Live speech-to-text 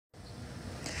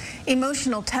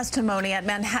Emotional testimony at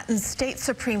Manhattan's State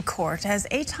Supreme Court as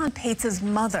Etan Patz's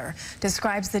mother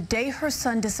describes the day her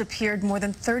son disappeared more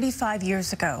than 35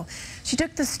 years ago. She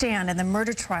took the stand in the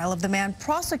murder trial of the man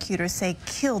prosecutors say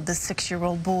killed the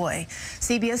 6-year-old boy.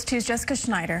 CBS 2's Jessica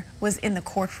Schneider was in the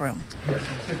courtroom.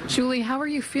 Julie, how are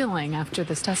you feeling after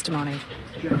this testimony?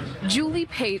 Julie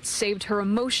Patz saved her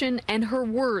emotion and her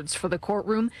words for the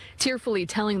courtroom, tearfully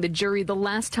telling the jury the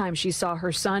last time she saw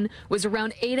her son was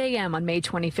around 8 a.m. on May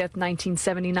 25th,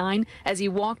 1979, as he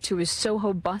walked to his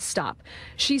Soho bus stop.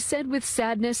 She said with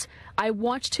sadness, "I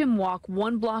watched him walk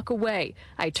 1 block away.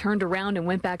 I turned around and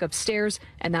went back upstairs,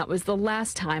 and that was the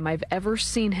last time I've ever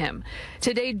seen him."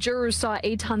 Today, jurors saw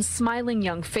Etan's smiling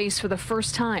young face for the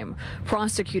first time.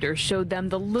 Prosecutors showed them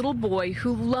the little boy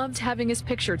who loved having his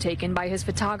picture taken by his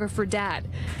photographer dad.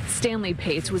 Stanley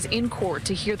Patz was in court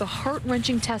to hear the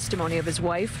heart-wrenching testimony of his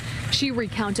wife. She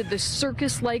recounted the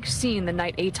circus-like scene the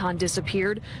night Etan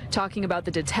disappeared, talking about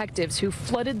the detectives who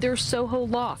flooded their Soho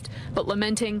loft, but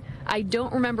lamenting, "I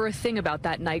don't remember a thing about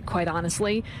that night, quite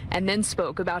honestly," and then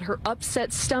spoke about her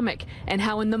upset stomach and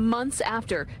how in the months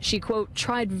after she, quote,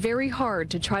 tried very hard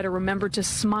to try to remember to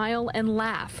smile and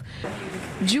laugh.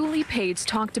 Julie Patz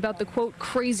talked about the, quote,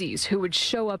 crazies who would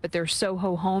show up at their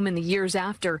Soho home in the years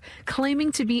after,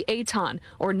 claiming to be Etan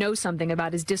or know something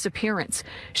about his disappearance.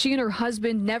 She and her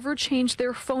husband never changed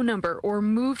their phone number or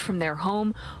moved from their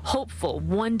home, hopeful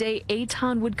one day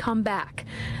Etan would come back.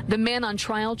 The man on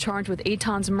trial charged with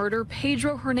Etan's murder,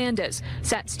 Pedro Hernandez,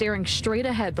 sat staring straight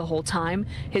ahead the whole time.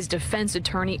 His defense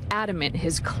attorney adamant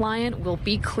his client will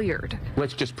be cleared.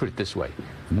 Let's just put it this way.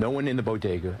 No one in the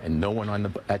bodega and no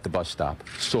one at the bus stop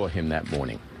saw him that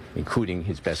morning, including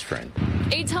his best friend.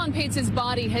 Etan Patz's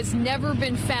body has never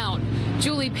been found.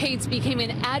 Julie Patz became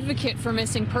an advocate for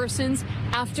missing persons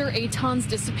after Etan's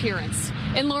disappearance.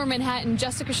 In Lower Manhattan,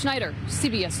 Jessica Schneider,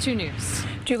 CBS 2 News.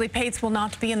 Julie Patz will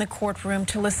not be in the courtroom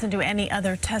to listen to any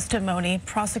other testimony.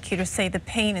 Prosecutors say the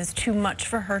pain is too much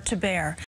for her to bear.